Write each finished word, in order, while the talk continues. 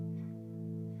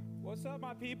What's up,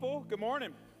 my people? Good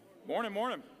morning.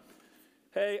 Morning.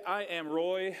 Hey, I am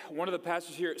Roy, one of the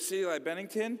pastors here at City Light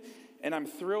Bennington, and I'm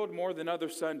thrilled more than other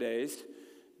Sundays,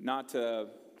 not to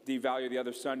devalue the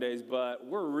other Sundays, but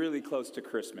we're really close to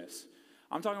Christmas.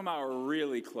 I'm talking about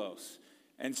really close.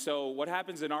 And so what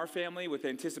happens in our family with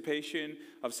anticipation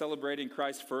of celebrating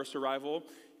Christ's first arrival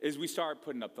is we start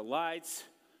putting up the lights.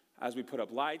 As we put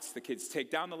up lights, the kids take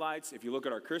down the lights. If you look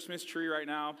at our Christmas tree right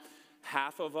now,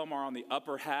 half of them are on the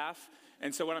upper half.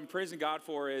 And so what I'm praising God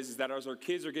for is that as our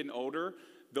kids are getting older,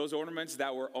 those ornaments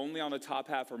that were only on the top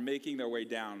half are making their way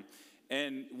down.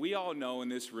 And we all know in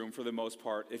this room, for the most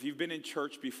part, if you've been in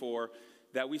church before,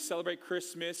 that we celebrate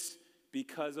Christmas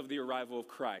because of the arrival of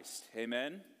Christ.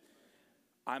 Amen?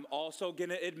 I'm also going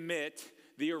to admit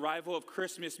the arrival of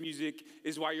Christmas music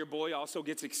is why your boy also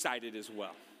gets excited as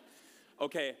well.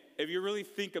 Okay, if you really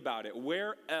think about it,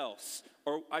 where else,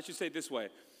 or I should say it this way,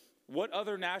 what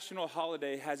other national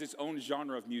holiday has its own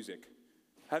genre of music?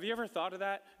 Have you ever thought of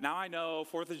that? Now I know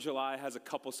 4th of July has a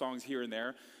couple songs here and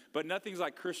there, but nothing's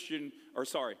like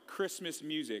Christmas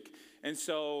music. And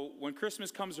so when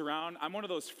Christmas comes around, I'm one of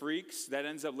those freaks that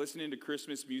ends up listening to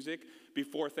Christmas music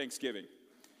before Thanksgiving.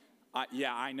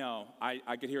 I know.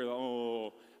 I could hear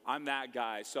I'm that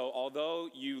guy. So although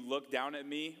you look down at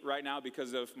me right now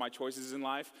because of my choices in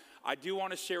life, I do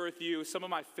want to share with you some of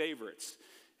my favorites.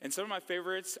 And some of my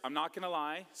favorites, I'm not going to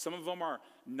lie, some of them are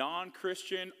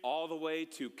non-Christian all the way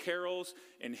to carols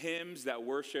and hymns that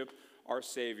worship our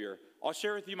Savior. I'll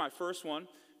share with you my first one,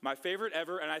 my favorite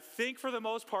ever, and I think for the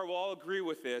most part we'll all agree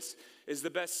with this, is the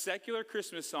best secular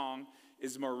Christmas song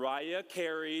is Mariah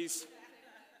Carey's,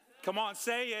 come on,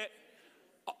 say it.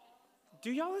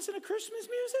 Do y'all listen to Christmas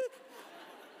music?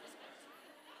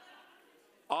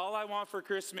 All I want for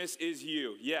Christmas is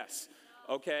you. Yes.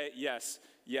 Okay, yes.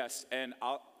 And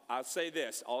I'll say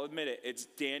this, I'll admit it, it's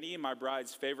Danny, my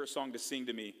bride's favorite song to sing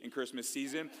to me in Christmas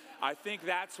season. I think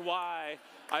that's why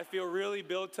I feel really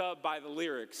built up by the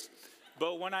lyrics.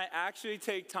 But when I actually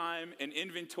take time and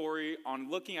inventory on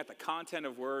looking at the content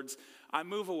of words, I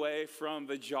move away from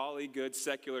the jolly good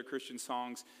secular Christian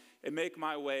songs and make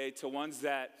my way to ones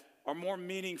that are more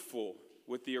meaningful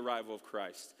with the arrival of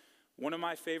Christ. One of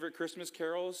my favorite Christmas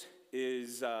carols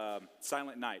is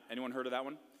Silent Night. Anyone heard of that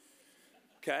one?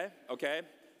 Okay.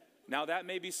 Now that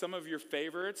may be some of your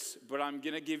favorites, but I'm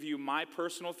going to give you my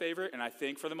personal favorite, and I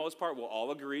think for the most part we'll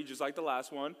all agree, just like the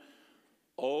last one,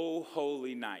 Oh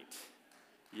Holy Night.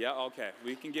 Yeah, okay,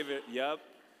 we can give it,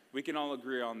 we can all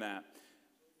agree on that.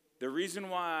 The reason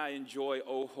why I enjoy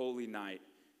Oh Holy Night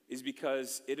is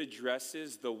because it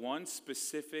addresses the one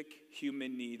specific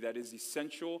human need that is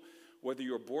essential, whether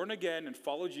you're born again and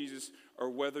follow Jesus or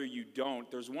whether you don't.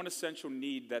 There's one essential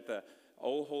need that the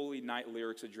Oh Holy Night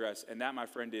lyrics address, and that, my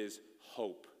friend, is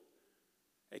hope.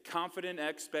 A confident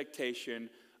expectation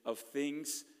of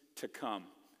things to come.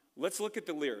 Let's look at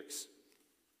the lyrics.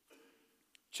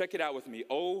 Check it out with me.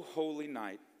 Oh holy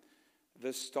night,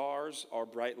 the stars are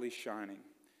brightly shining.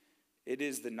 It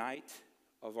is the night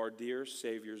of our dear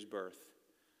Savior's birth.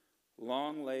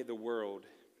 Long lay the world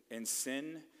in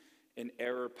sin and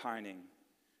error pining.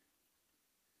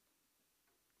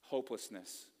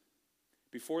 Hopelessness.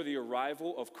 Before the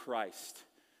arrival of Christ,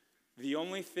 the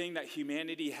only thing that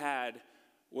humanity had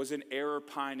was an error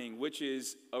pining, which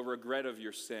is a regret of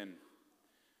your sin.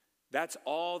 That's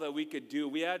all that we could do.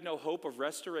 We had no hope of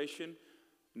restoration,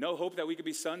 no hope that we could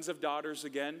be sons of daughters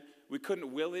again. We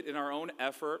couldn't will it in our own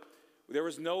effort. There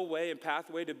was no way and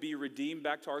pathway to be redeemed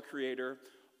back to our Creator.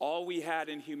 All we had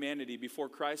in humanity before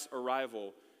Christ's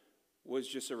arrival was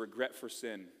just a regret for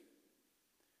sin,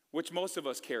 which most of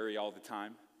us carry all the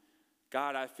time.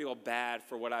 God, I feel bad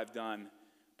for what I've done,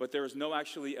 but there is no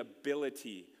actually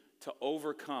ability to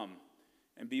overcome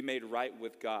and be made right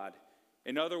with God.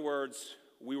 In other words,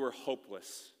 we were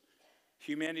hopeless.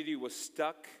 Humanity was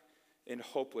stuck in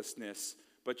hopelessness.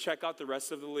 But check out the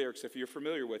rest of the lyrics. If you're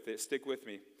familiar with it, stick with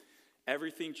me.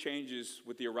 Everything changes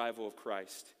with the arrival of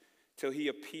Christ. Till he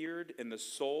appeared and the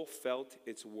soul felt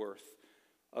its worth.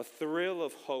 A thrill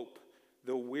of hope,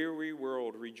 the weary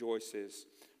world rejoices.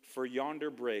 For yonder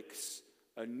breaks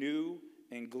a new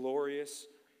and glorious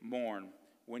morn.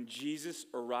 When Jesus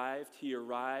arrived, he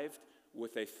arrived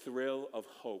with a thrill of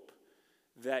hope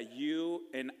that you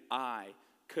and I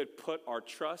could put our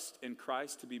trust in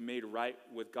Christ to be made right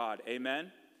with God.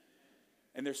 Amen?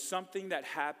 And there's something that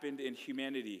happened in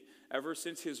humanity ever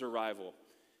since his arrival.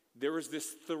 There was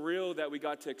this thrill that we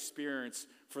got to experience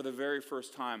for the very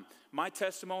first time. My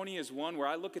testimony is one where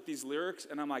I look at these lyrics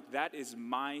and I'm like, that is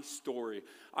my story.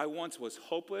 I once was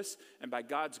hopeless, and by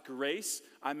God's grace,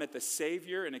 I met the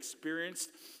Savior and experienced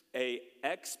a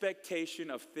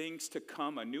expectation of things to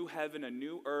come, a new heaven, a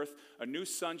new earth, a new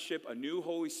sonship, a new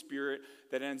Holy Spirit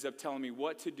that ends up telling me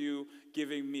what to do,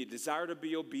 giving me a desire to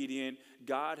be obedient.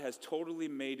 God has totally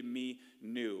made me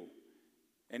new.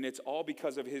 And it's all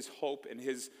because of his hope and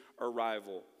his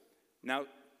arrival. Now,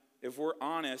 if we're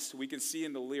honest, we can see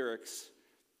in the lyrics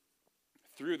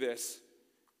through this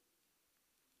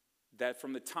that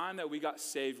from the time that we got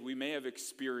saved, we may have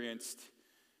experienced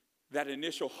that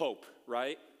initial hope,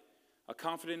 right? A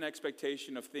confident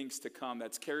expectation of things to come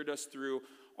that's carried us through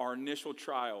our initial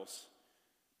trials.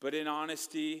 But in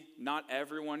honesty, not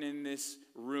everyone in this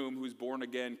room who's born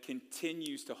again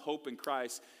continues to hope in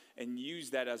Christ and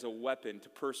use that as a weapon to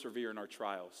persevere in our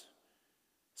trials.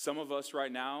 Some of us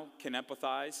right now can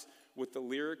empathize with the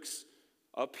lyrics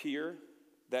up here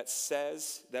that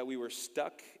says that we were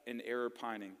stuck in error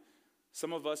pining.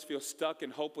 Some of us feel stuck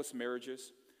in hopeless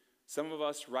marriages. Some of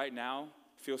us right now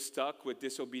feel stuck with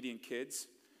disobedient kids,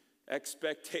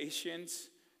 expectations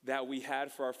that we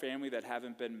had for our family that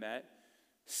haven't been met,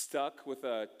 stuck with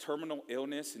a terminal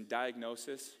illness and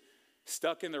diagnosis,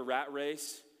 stuck in the rat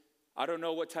race. I don't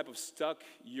know what type of stuck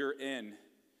you're in,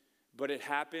 but it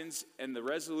happens, and the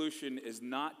resolution is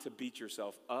not to beat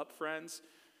yourself up, friends.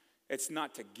 It's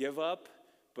not to give up,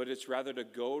 but it's rather to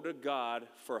go to God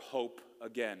for hope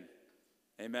again.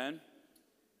 Amen?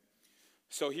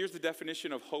 So here's the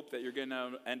definition of hope that you're going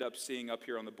to end up seeing up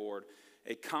here on the board.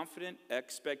 A confident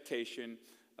expectation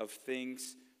of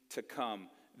things to come.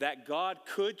 That God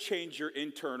could change your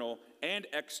internal and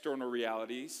external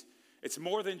realities. It's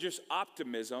more than just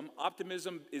optimism.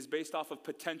 Optimism is based off of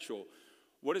potential.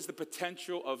 What is the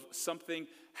potential of something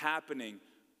happening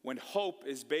when hope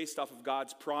is based off of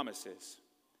God's promises?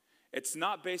 It's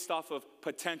not based off of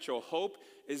potential. Hope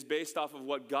is based off of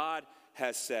what God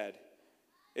has said.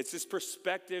 It's this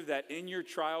perspective that in your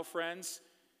trial, friends,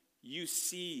 you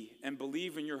see and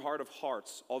believe in your heart of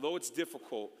hearts, although it's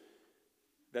difficult,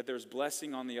 that there's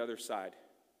blessing on the other side,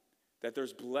 that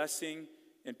there's blessing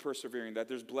in persevering, that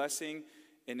there's blessing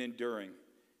in enduring.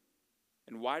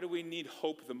 And why do we need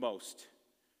hope the most?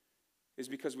 Is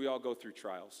because we all go through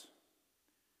trials.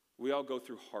 We all go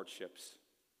through hardships.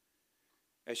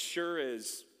 As sure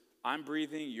as I'm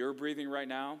breathing, you're breathing right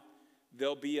now,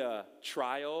 there'll be a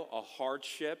trial, a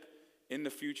hardship in the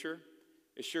future.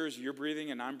 As sure as you're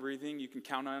breathing and I'm breathing, you can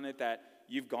count on it that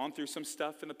you've gone through some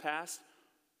stuff in the past.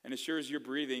 And as sure as you're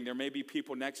breathing, there may be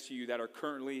people next to you that are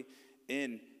currently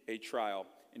in a trial.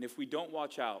 And if we don't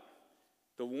watch out,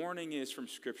 the warning is from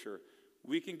Scripture.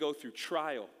 We can go through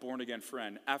trial, born again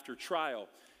friend, after trial,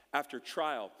 after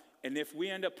trial. And if we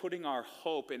end up putting our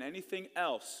hope in anything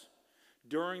else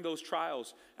during those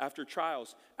trials, after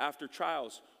trials, after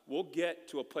trials, we'll get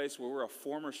to a place where we're a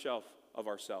former self of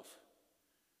ourselves.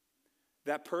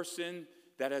 That person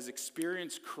that has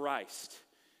experienced Christ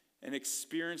and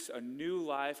experienced a new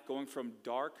life going from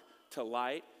dark to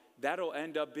light, that'll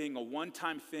end up being a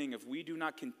one-time thing if we do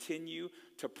not continue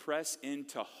to press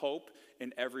into hope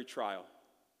in every trial.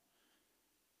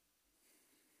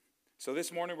 So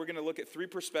this morning we're going to look at three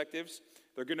perspectives.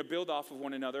 They're going to build off of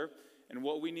one another. And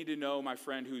what we need to know, my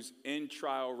friend who's in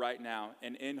trial right now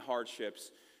and in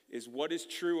hardships, is what is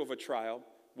true of a trial,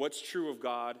 what's true of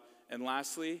God, and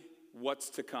lastly, what's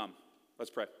to come.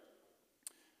 Let's pray.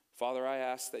 Father, I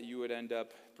ask that you would end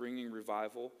up bringing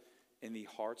revival in the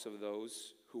hearts of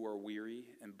those who are weary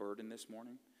and burdened this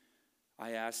morning.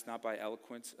 I ask not by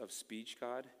eloquence of speech,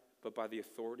 God, but by the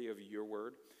authority of your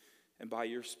word and by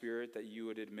your Spirit that you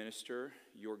would administer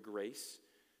your grace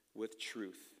with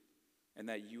truth and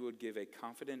that you would give a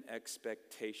confident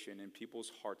expectation in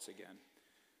people's hearts again.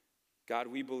 God,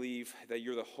 we believe that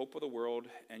you're the hope of the world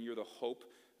and you're the hope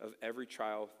of every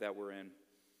trial that we're in.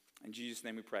 In Jesus'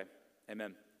 name we pray.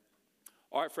 Amen.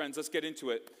 All right, friends, let's get into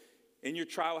it. In your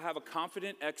trial, have a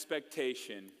confident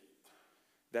expectation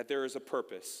that there is a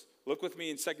purpose. Look with me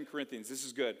in 2 Corinthians. This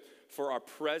is good. For our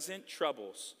present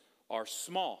troubles are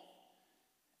small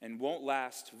and won't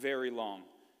last very long.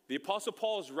 The Apostle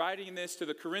Paul is writing this to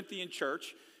the Corinthian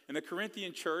church, and the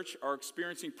Corinthian church are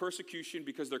experiencing persecution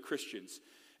because they're Christians.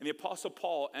 And the Apostle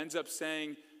Paul ends up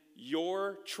saying,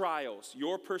 your trials,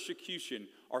 your persecution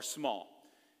are small.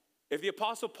 If the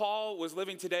Apostle Paul was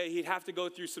living today, he'd have to go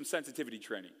through some sensitivity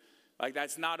training. Like,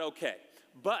 that's not okay.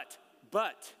 But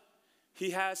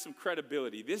he has some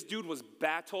credibility. This dude was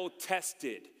battle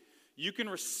tested. You can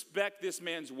respect this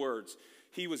man's words.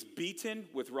 He was beaten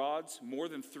with rods more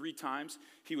than 3 times.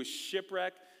 He was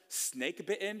shipwrecked, snake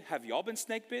bitten. Have y'all been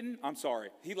snake bitten? I'm sorry.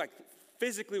 He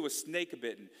physically was snake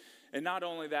bitten. And not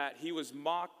only that, he was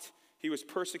mocked, he was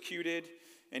persecuted,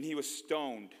 and he was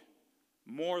stoned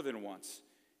more than once.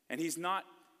 And he's not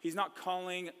he's not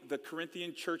calling the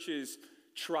Corinthian church's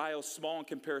trials small in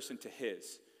comparison to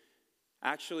his.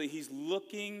 Actually, he's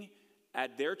looking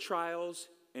at their trials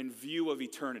in view of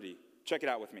eternity. Check it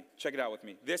out with me. Check it out with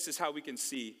me. This is how we can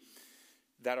see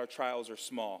that our trials are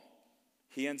small.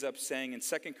 He ends up saying in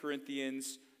 2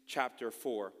 Corinthians chapter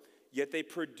 4, yet they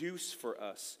produce for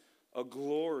us a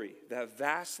glory that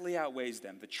vastly outweighs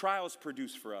them. The trials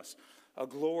produce for us a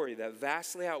glory that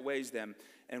vastly outweighs them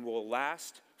and will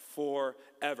last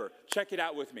forever. Check it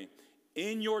out with me.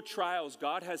 In your trials,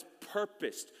 God has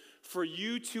purposed for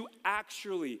you to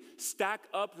actually stack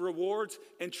up rewards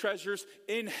and treasures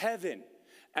in heaven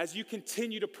as you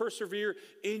continue to persevere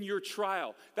in your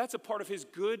trial. That's a part of his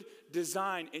good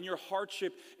design in your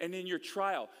hardship and in your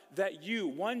trial, that you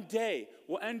one day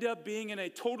will end up being in a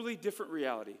totally different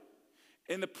reality.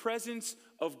 In the presence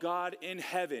of God in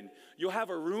heaven. You'll have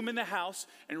a room in the house,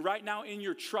 and right now in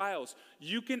your trials,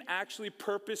 you can actually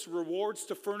purpose rewards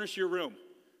to furnish your room.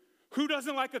 Who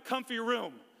doesn't like a comfy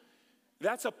room?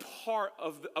 That's a part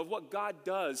of what God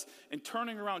does in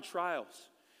turning around trials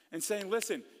and saying,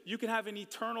 listen, you can have an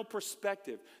eternal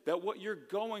perspective that what you're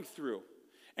going through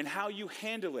and how you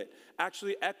handle it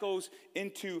actually echoes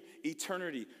into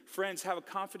eternity. Friends, have a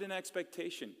confident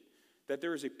expectation that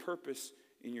there is a purpose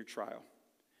in your trial.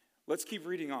 Let's keep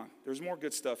reading on. There's more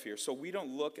good stuff here. So we don't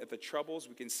look at the troubles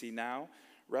we can see now.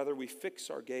 Rather, we fix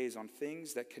our gaze on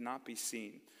things that cannot be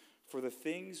seen. For the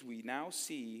things we now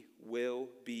see will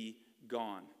be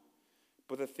gone.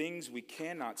 But the things we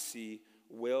cannot see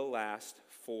will last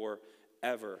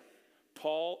forever.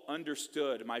 Paul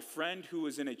understood, my friend who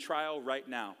is in a trial right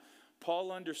now,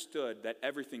 Paul understood that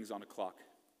everything's on a clock.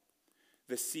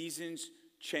 The seasons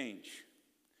change.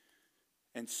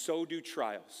 And so do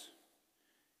trials.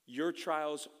 Your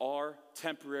trials are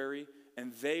temporary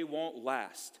and they won't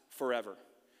last forever.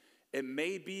 It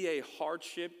may be a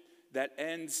hardship that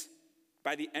ends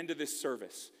by the end of this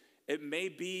service. It may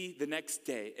be the next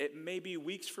day. It may be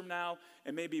weeks from now.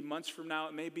 It may be months from now.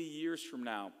 It may be years from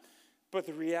now. But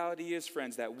the reality is,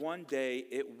 friends, that one day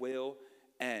it will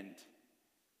end.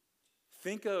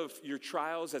 Think of your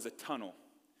trials as a tunnel.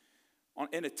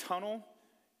 In a tunnel,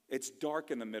 it's dark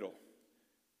in the middle.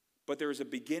 But there is a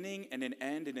beginning and an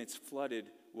end, and it's flooded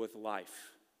with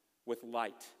life, with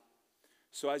light.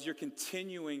 So as you're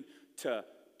continuing to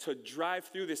drive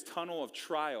through this tunnel of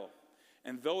trial,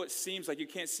 and though it seems like you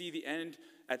can't see the end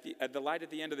at the light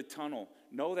at the end of the tunnel,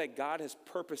 know that God has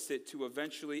purposed it to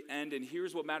eventually end. And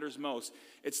here's what matters most.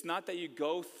 It's not that you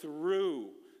go through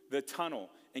the tunnel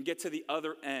and get to the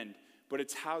other end, but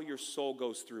it's how your soul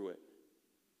goes through it.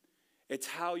 It's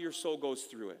how your soul goes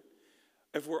through it.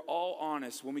 If we're all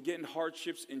honest, when we get in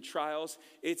hardships and trials,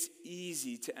 it's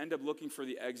easy to end up looking for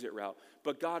the exit route.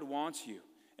 But God wants you,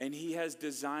 and he has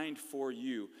designed for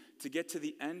you to get to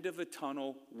the end of the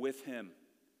tunnel with him.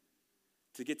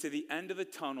 To get to the end of the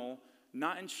tunnel,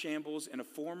 not in shambles, in a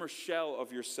former shell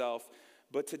of yourself,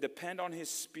 but to depend on his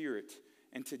Spirit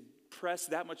and to press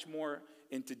that much more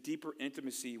into deeper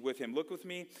intimacy with him. Look with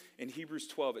me in Hebrews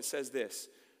 12. It says this,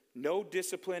 no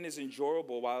discipline is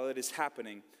enjoyable while it is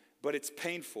happening, but it's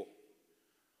painful.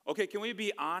 Okay, can we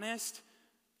be honest?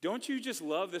 Don't you just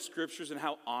love the scriptures and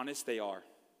how honest they are?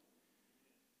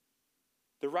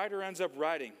 The writer ends up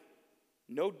writing,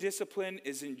 no discipline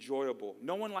is enjoyable.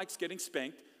 No one likes getting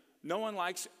spanked. No one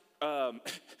likes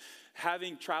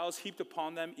having trials heaped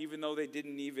upon them, even though they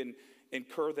didn't even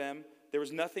incur them. There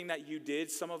was nothing that you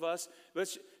did, some of us.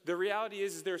 The reality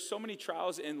is there are so many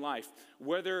trials in life,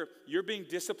 whether you're being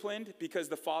disciplined because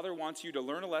the Father wants you to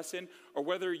learn a lesson, or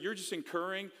whether you're just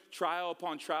incurring trial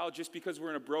upon trial just because we're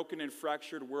in a broken and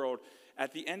fractured world.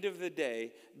 At the end of the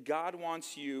day, God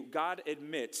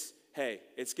admits, hey,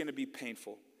 it's going to be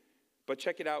painful. But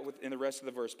check it out in the rest of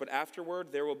the verse. But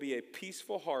afterward, there will be a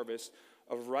peaceful harvest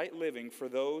of right living for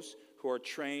those who are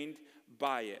trained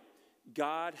by it.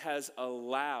 God has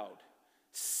allowed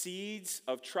seeds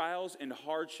of trials and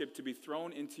hardship to be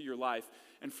thrown into your life.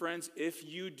 And friends, if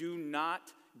you do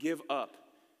not give up,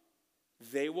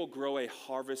 they will grow a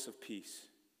harvest of peace.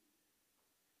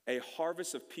 A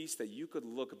harvest of peace that you could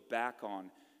look back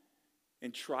on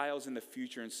in trials in the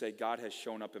future and say, God has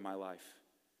shown up in my life.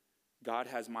 God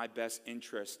has my best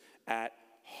interest at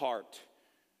heart.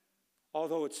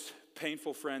 Although it's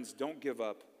painful, friends, don't give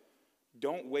up.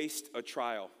 Don't waste a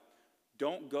trial.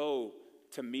 Don't go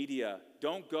to media.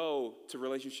 Don't go to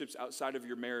relationships outside of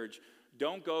your marriage.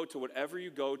 Don't go to whatever you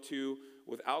go to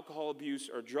with alcohol abuse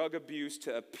or drug abuse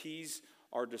to appease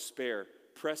our despair.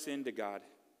 Press into God.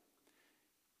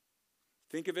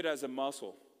 Think of it as a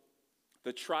muscle.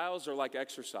 The trials are like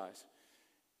exercise.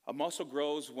 A muscle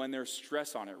grows when there's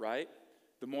stress on it, right?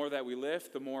 The more that we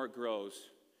lift, the more it grows.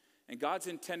 And God's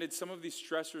intended some of these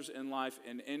stressors in life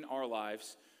and in our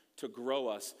lives to grow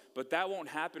us. But that won't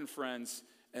happen, friends,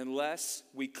 unless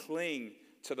we cling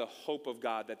to the hope of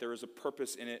God, that there is a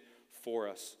purpose in it for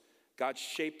us. God's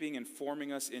shaping and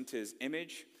forming us into his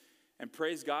image. And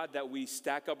praise God that we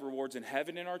stack up rewards in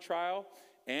heaven in our trial.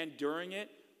 And during it,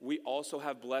 we also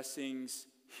have blessings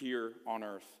here on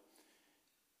earth.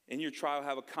 In your trial,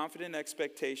 have a confident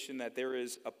expectation that there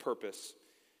is a purpose.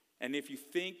 And if you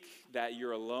think that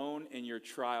you're alone in your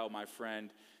trial, my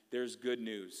friend, there's good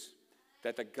news.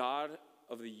 That the God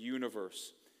of the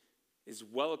universe is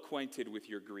well acquainted with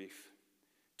your grief.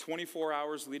 24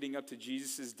 hours leading up to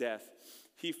Jesus' death,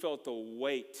 he felt the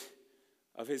weight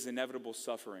of his inevitable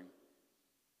suffering.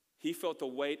 He felt the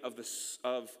weight of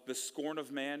the scorn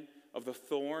of man, of the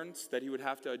thorns that he would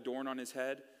have to adorn on his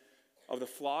head, of the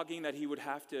flogging that he would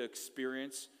have to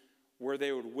experience, where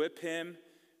they would whip him,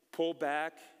 pull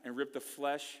back, and rip the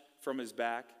flesh from his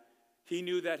back. He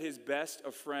knew that his best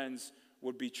of friends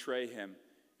would betray him.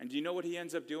 And do you know what he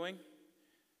ends up doing?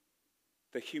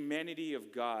 The humanity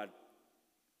of God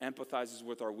empathizes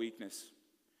with our weakness.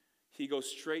 He goes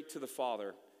straight to the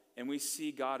Father, and we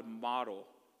see God model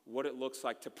what it looks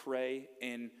like to pray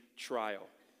in trial.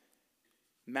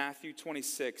 Matthew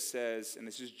 26 says, and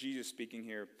this is Jesus speaking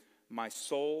here, "My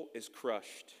soul is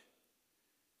crushed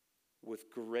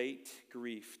with great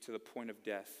grief to the point of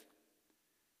death.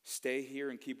 Stay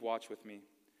here and keep watch with me."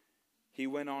 He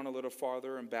went on a little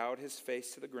farther and bowed his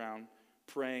face to the ground,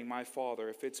 praying, "My Father,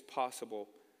 if it's possible,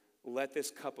 let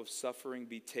this cup of suffering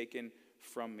be taken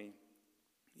from me.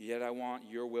 Yet I want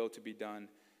your will to be done,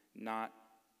 not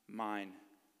mine."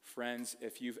 Friends,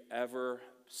 if you've ever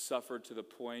suffered to the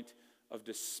point of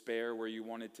despair where you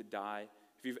wanted to die,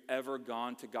 if you've ever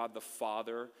gone to God the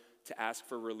Father to ask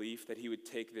for relief, that he would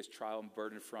take this trial and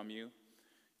burden from you,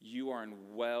 you are in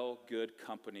good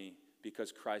company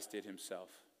because Christ did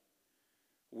himself.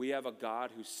 We have a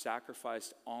God who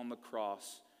sacrificed on the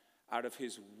cross out of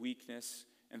his weakness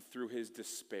and through his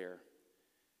despair.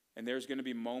 And there's going to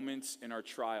be moments in our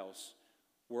trials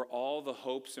where all the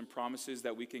hopes and promises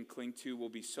that we can cling to will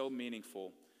be so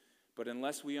meaningful. But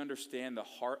unless we understand the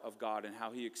heart of God and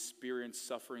how he experienced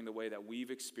suffering the way that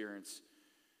we've experienced,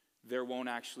 there won't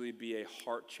actually be a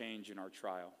heart change in our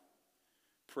trial.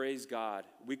 Praise God.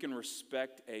 We can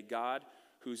respect a God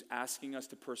who's asking us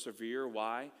to persevere.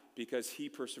 Why? Because he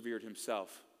persevered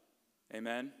himself.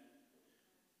 Amen?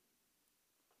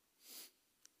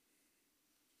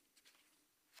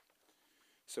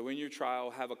 So in your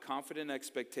trial, have a confident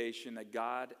expectation that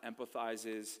God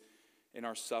empathizes in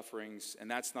our sufferings. And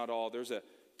that's not all. There's a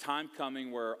time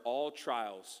coming where all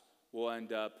trials will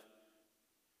end up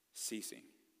ceasing.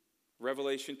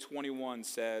 Revelation 21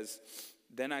 says,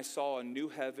 "Then I saw a new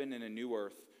heaven and a new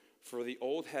earth, for the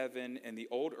old heaven and the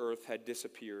old earth had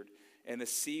disappeared, and the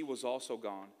sea was also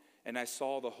gone. And I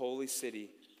saw the holy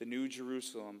city, the new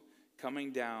Jerusalem,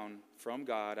 coming down from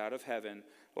God out of heaven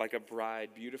like a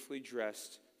bride beautifully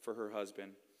dressed for her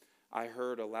husband. I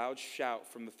heard a loud shout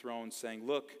from the throne saying,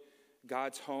 'Look,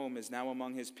 God's home is now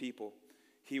among his people.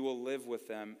 He will live with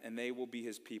them, and they will be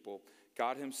his people.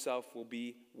 God himself will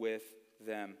be with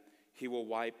them. He will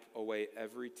wipe away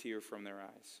every tear from their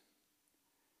eyes.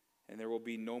 And there will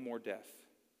be no more death,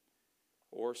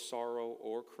 or sorrow,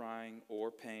 or crying,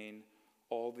 or pain.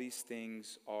 All these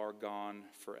things are gone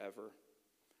forever.'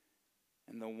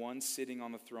 And the one sitting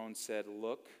on the throne said,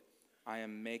 'Look, I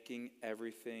am making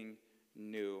everything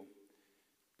new.'"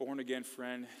 Born again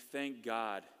friend, thank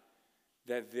God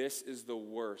that this is the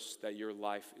worst that your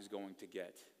life is going to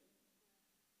get.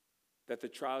 That the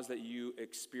trials that you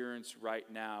experience right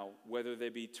now, whether they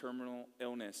be terminal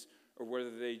illness or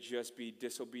whether they just be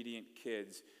disobedient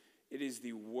kids, it is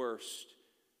the worst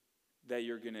that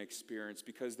you're going to experience,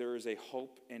 because there is a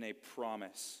hope and a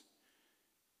promise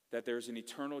that there's an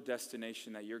eternal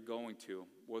destination that you're going to,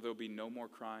 where there'll be no more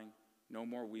crying, no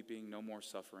more weeping, no more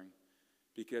suffering,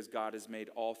 because God has made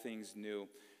all things new.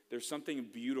 There's something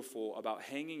beautiful about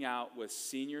hanging out with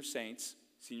senior saints,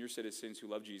 senior citizens who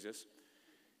love Jesus,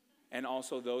 and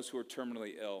also those who are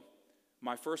terminally ill.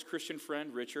 My first Christian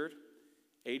friend, Richard,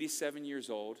 87 years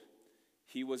old,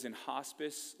 he was in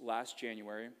hospice last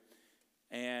January,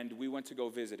 and we went to go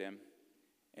visit him.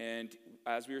 And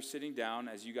as we were sitting down,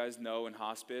 as you guys know, in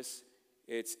hospice,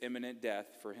 it's imminent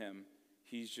death for him.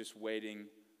 He's just waiting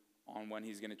on when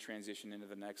he's going to transition into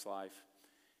the next life.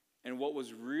 And what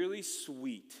was really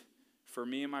sweet for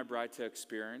me and my bride to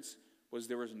experience was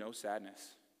there was no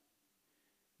sadness.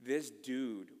 This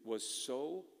dude was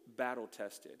so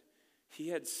battle-tested. He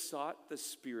had sought the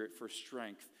Spirit for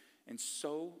strength in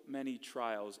so many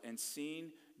trials and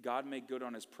seen God make good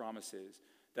on his promises,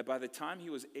 that by the time he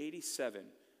was 87,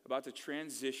 about to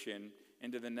transition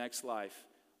into the next life,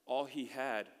 all he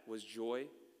had was joy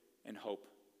and hope.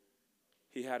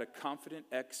 He had a confident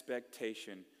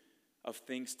expectation of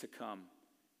things to come.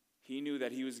 He knew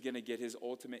that he was going to get his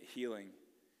ultimate healing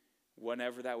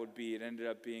whenever that would be. It ended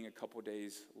up being a couple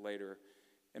days later.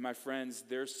 And my friends,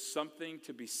 there's something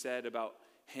to be said about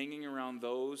hanging around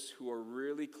those who are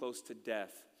really close to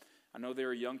death. I know there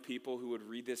are young people who would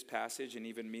read this passage, and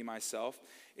even me myself.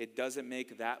 It doesn't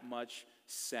make that much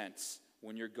sense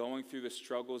when you're going through the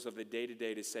struggles of the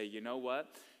day-to-day to say, you know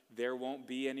what, there won't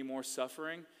be any more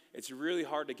suffering. It's really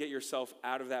hard to get yourself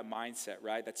out of that mindset,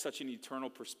 right? That's such an eternal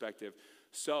perspective.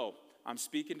 So I'm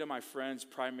speaking to my friends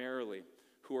primarily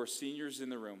who are seniors in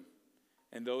the room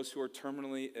and those who are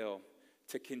terminally ill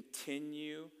to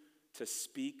continue to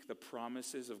speak the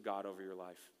promises of God over your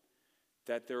life,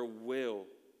 that there will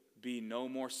be no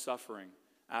more suffering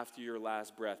after your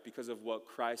last breath because of what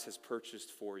Christ has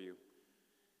purchased for you.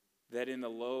 That in the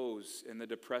lows, in the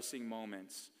depressing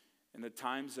moments, in the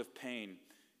times of pain,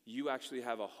 you actually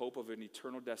have a hope of an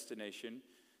eternal destination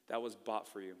that was bought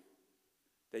for you.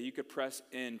 That you could press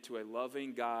into a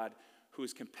loving God who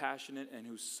is compassionate and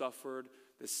who suffered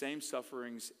the same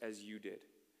sufferings as you did.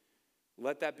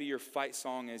 Let that be your fight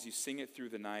song as you sing it through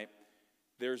the night.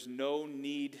 There's no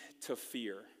need to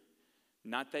fear.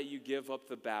 Not that you give up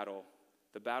the battle.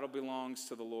 The battle belongs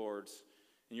to the Lord's,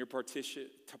 and your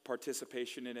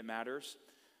participation in it matters.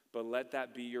 But let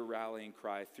that be your rallying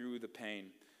cry through the pain.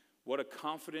 What a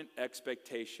confident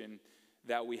expectation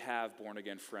that we have,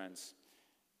 born-again friends.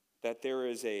 That there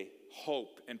is a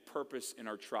hope and purpose in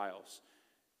our trials.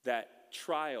 That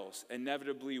trials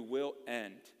inevitably will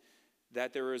end.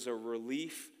 That there is a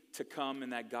relief to come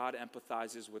and that God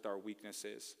empathizes with our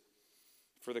weaknesses.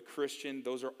 For the Christian,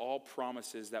 those are all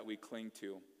promises that we cling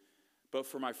to. But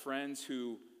for my friends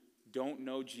who don't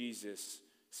know Jesus,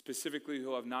 specifically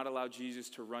who have not allowed Jesus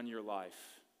to run your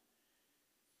life,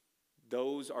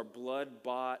 those are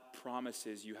blood-bought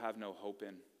promises you have no hope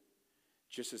in,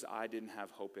 just as I didn't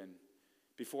have hope in.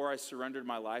 Before I surrendered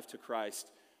my life to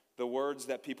Christ, the words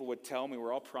that people would tell me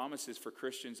were all promises for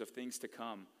Christians of things to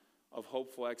come, of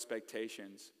hopeful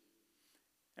expectations.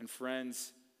 And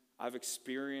friends, I've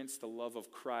experienced the love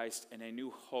of Christ and a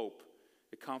new hope,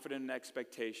 a confident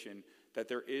expectation that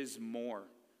there is more,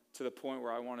 to the point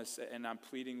where I want to say, and I'm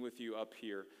pleading with you up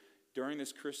here, during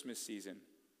this Christmas season,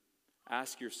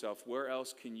 ask yourself, where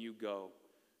else can you go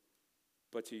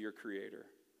but to your Creator?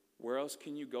 Where else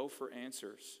can you go for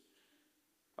answers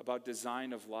about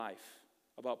design of life,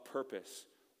 about purpose?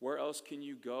 Where else can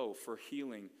you go for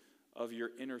healing of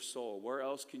your inner soul? Where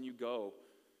else can you go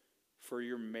for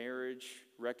your marriage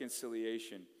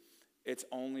reconciliation? It's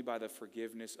only by the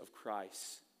forgiveness of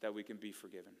Christ that we can be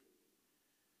forgiven.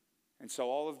 And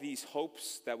so all of these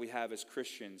hopes that we have as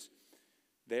Christians,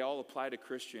 they all apply to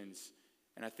Christians.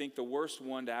 And I think the worst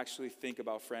one to actually think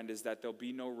about, friend, is that there'll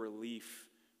be no relief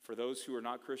for those who are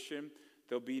not Christian.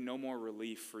 There'll be no more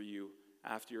relief for you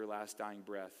after your last dying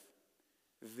breath.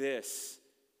 This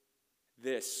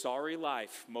sorry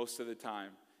life, most of the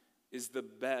time, is the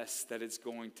best that it's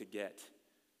going to get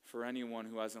for anyone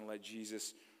who hasn't let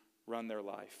Jesus run their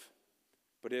life.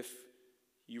 But if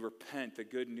you repent, the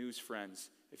good news, friends,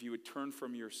 if you would turn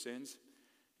from your sins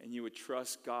and you would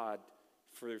trust God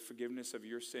for the forgiveness of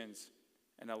your sins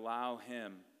and allow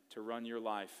Him to run your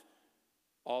life,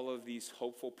 all of these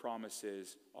hopeful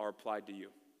promises are applied to you.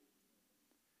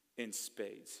 In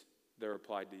spades, they're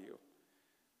applied to you.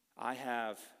 I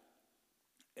have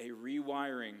a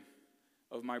rewiring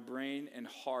of my brain and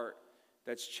heart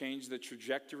that's changed the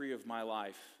trajectory of my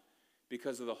life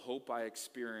because of the hope I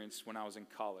experienced when I was in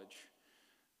college.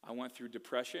 I went through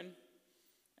depression,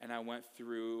 and I went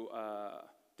through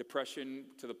depression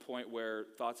to the point where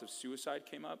thoughts of suicide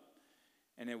came up.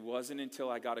 And it wasn't until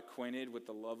I got acquainted with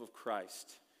the love of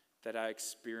Christ that I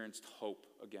experienced hope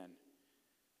again.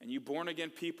 And you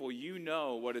born-again people, you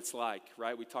know what it's like,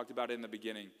 right? We talked about it in the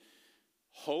beginning.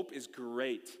 Hope is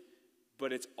great,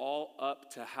 but it's all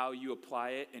up to how you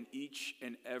apply it in each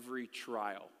and every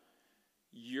trial.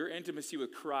 Your intimacy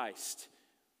with Christ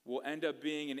will end up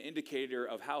being an indicator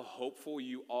of how hopeful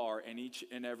you are in each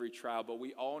and every trial. But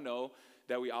we all know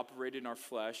that we operate in our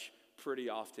flesh pretty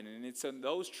often. And it's in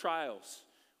those trials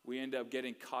we end up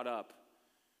getting caught up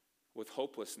with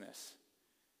hopelessness.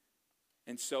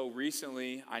 And so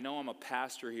recently, I know I'm a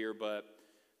pastor here, but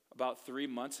about 3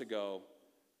 months ago,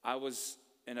 I was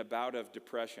in a bout of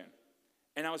depression.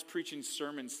 And I was preaching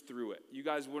sermons through it. You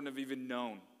guys wouldn't have even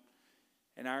known.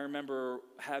 And I remember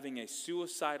having a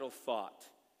suicidal thought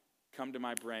come to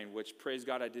my brain, which, praise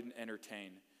God, I didn't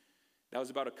entertain. That was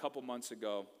about a couple months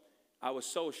ago. I was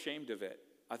so ashamed of it.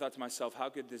 I thought to myself, how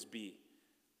could this be?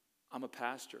 I'm a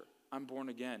pastor. I'm born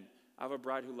again. I have a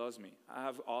bride who loves me. I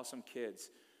have awesome kids.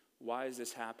 Why is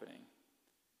this happening?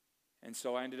 And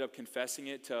so I ended up confessing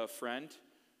it to a friend,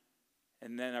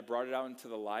 and then I brought it out into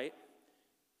the light.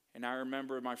 And I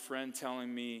remember my friend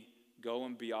telling me, go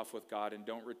and be off with God and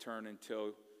don't return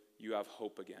until you have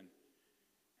hope again.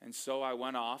 And so I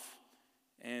went off,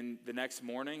 and the next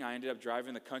morning I ended up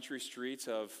driving the country streets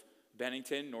of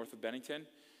Bennington, north of Bennington,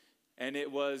 and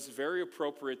it was very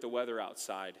appropriate, the weather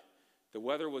outside. The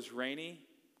weather was rainy,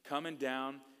 coming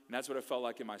down, and that's what it felt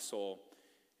like in my soul.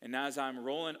 And as I'm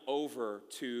rolling over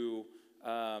to,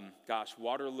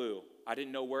 Waterloo, I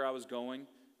didn't know where I was going.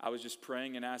 I was just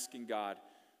praying and asking God.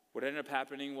 What ended up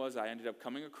happening was I ended up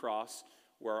coming across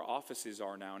where our offices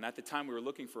are now. And at the time, we were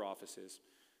looking for offices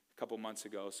a couple months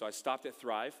ago. So I stopped at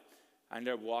Thrive. I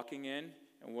ended up walking in,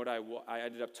 and I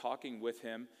ended up talking with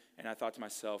him, and I thought to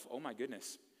myself, oh my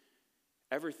goodness,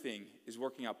 everything is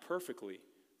working out perfectly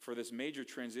for this major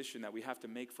transition that we have to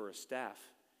make for a staff.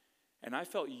 And I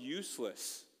felt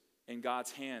useless in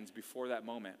God's hands before that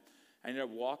moment. I ended up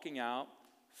walking out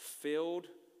filled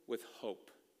with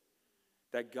hope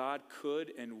that God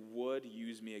could and would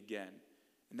use me again.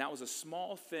 And that was a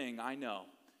small thing, I know,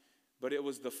 but it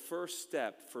was the first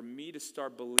step for me to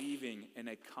start believing in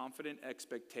a confident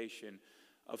expectation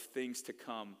of things to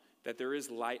come, that there is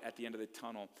light at the end of the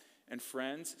tunnel. And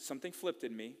friends, something flipped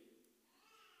in me,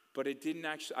 but I didn't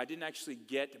actually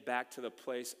get back to the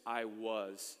place I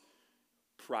was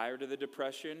prior to the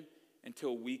depression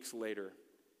until weeks later.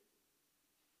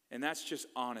 And that's just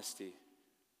honesty.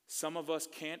 Some of us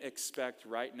can't expect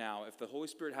right now, if the Holy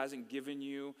Spirit hasn't given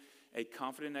you a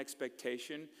confident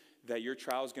expectation that your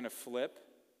trial is going to flip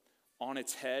on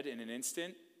its head in an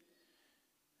instant,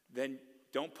 then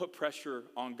don't put pressure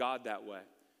on God that way.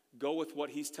 Go with what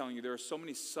he's telling you. There are so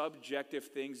many subjective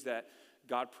things that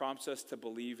God prompts us to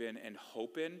believe in and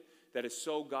hope in that is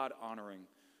so God-honoring.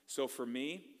 So for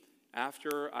me,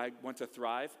 after I went to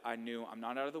Thrive, I knew I'm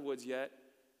not out of the woods yet,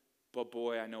 but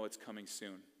boy, I know it's coming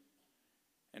soon.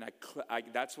 And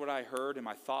that's what I heard in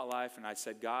my thought life, and I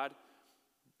said, God,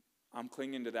 I'm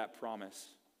clinging to that promise.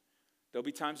 There'll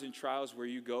be times in trials where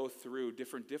you go through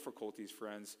different difficulties,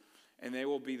 friends, and they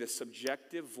will be the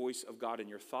subjective voice of God in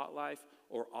your thought life,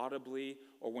 or audibly,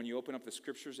 or when you open up the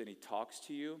scriptures and he talks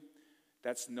to you.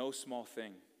 That's no small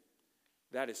thing.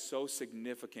 That is so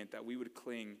significant that we would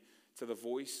cling to the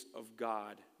voice of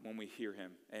God when we hear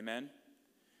him. Amen?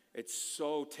 It's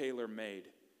so tailor-made.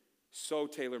 So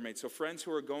tailor-made. So friends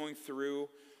who are going through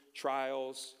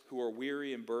trials, who are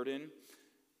weary and burdened,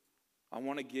 I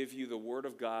want to give you the word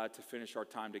of God to finish our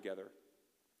time together.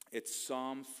 It's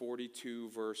Psalm 42,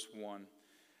 verse 1.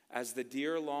 As the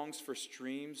deer longs for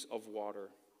streams of water,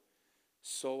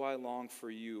 so I long for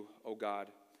you, O God.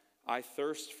 I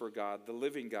thirst for God, the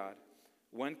living God.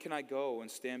 When can I go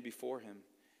and stand before him?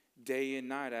 Day and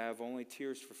night I have only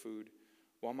tears for food,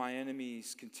 while my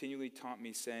enemies continually taunt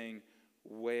me, saying,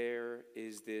 where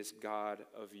is this God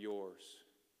of yours?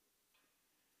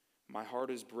 My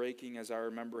heart is breaking as I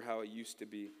remember how it used to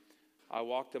be. I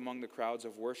walked among the crowds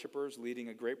of worshipers, leading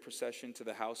a great procession to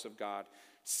the house of God,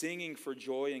 singing for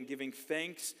joy and giving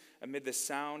thanks amid the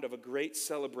sound of a great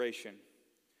celebration.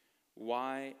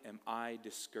 Why am I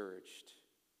discouraged?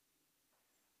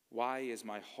 Why is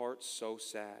my heart so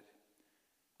sad?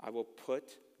 I will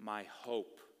put my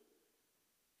hope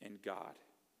in God.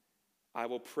 I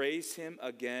will praise him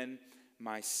again,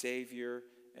 my Savior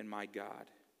and my God.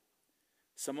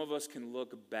 Some of us can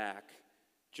look back,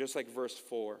 just like verse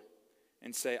 4,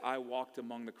 and say, I walked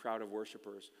among the crowd of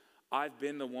worshipers. I've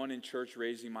been the one in church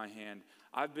raising my hand.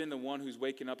 I've been the one who's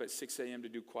waking up at 6 a.m. to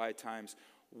do quiet times.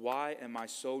 Why am I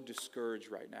so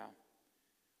discouraged right now?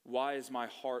 Why is my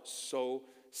heart so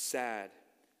sad?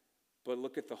 But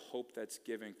look at the hope that's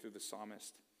given through the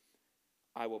psalmist.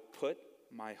 I will put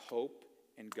my hope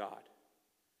in God.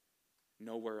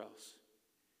 Nowhere else.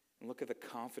 And look at the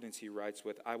confidence he writes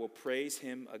with. I will praise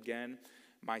him again,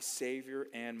 my Savior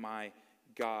and my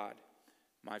God.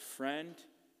 My friend,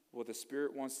 what the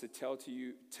Spirit wants to tell to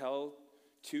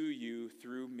you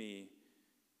through me,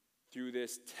 through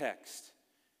this text,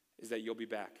 is that you'll be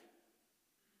back.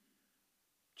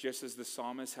 Just as the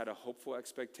psalmist had a hopeful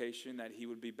expectation that he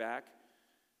would be back,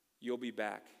 you'll be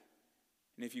back.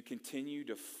 And if you continue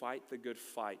to fight the good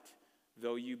fight,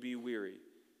 though you be weary,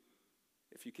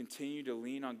 if you continue to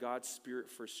lean on God's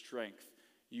Spirit for strength,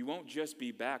 you won't just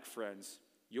be back, friends.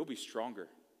 You'll be stronger.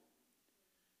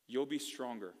 You'll be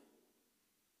stronger.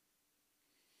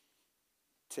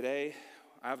 Today,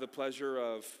 I have the pleasure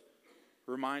of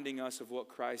reminding us of what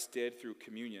Christ did through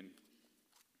communion.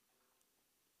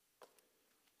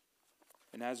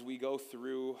 And as we go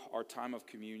through our time of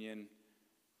communion,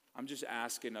 I'm just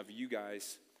asking of you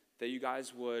guys that you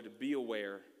guys would be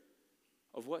aware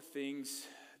of what things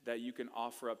that you can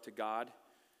offer up to God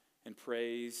in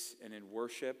praise and in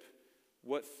worship,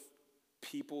 what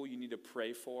people you need to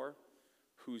pray for,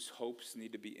 whose hopes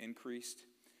need to be increased.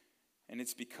 And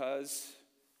it's because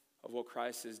of what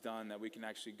Christ has done that we can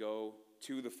actually go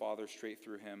to the Father straight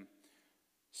through him.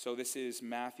 So this is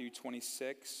Matthew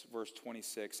 26, verse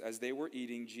 26. As they were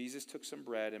eating, Jesus took some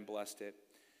bread and blessed it.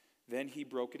 Then he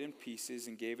broke it in pieces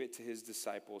and gave it to his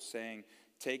disciples, saying,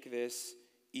 "Take this,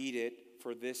 eat it,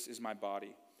 for this is my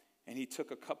body." And he took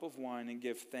a cup of wine and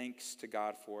gave thanks to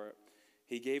God for it.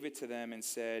 He gave it to them and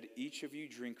said, "Each of you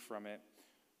drink from it,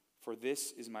 for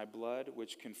this is my blood,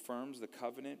 which confirms the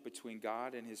covenant between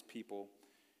God and his people.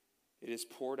 It is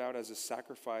poured out as a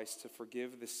sacrifice to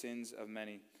forgive the sins of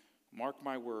many. Mark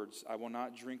my words, I will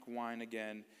not drink wine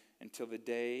again until the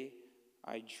day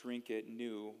I drink it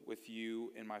new with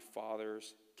you in my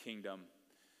Father's kingdom."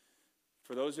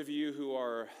 For those of you who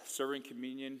are serving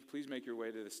communion, please make your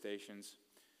way to the stations.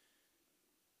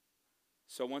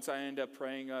 So once I end up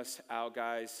praying us out,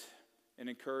 guys, an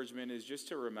encouragement is just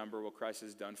to remember what Christ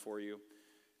has done for you.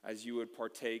 As you would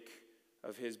partake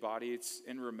of his body, it's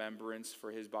in remembrance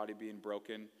for his body being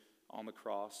broken on the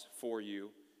cross for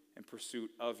you, in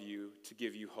pursuit of you, to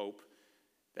give you hope.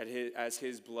 That as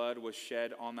his blood was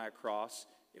shed on that cross,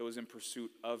 it was in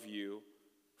pursuit of you,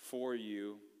 for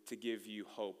you, to give you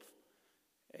hope.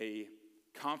 A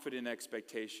confident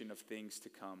expectation of things to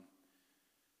come.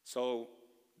 So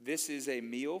this is a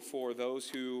meal for those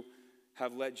who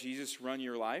have let Jesus run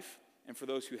your life. And for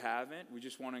those who haven't, we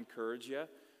just want to encourage you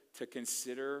to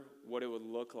consider what it would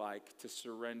look like to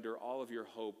surrender all of your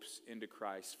hopes into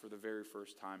Christ for the very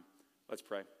first time. Let's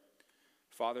pray.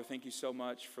 Father, thank you so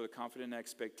much for the confident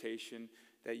expectation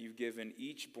that you've given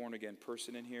each born-again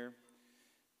person in here.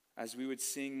 As we would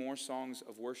sing more songs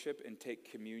of worship and take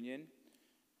communion,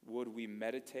 would we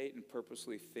meditate and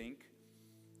purposely think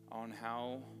on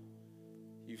how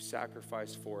you've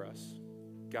sacrificed for us.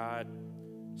 God,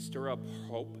 stir up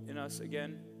hope in us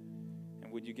again,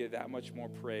 and would you give that much more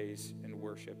praise and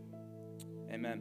worship? Amen.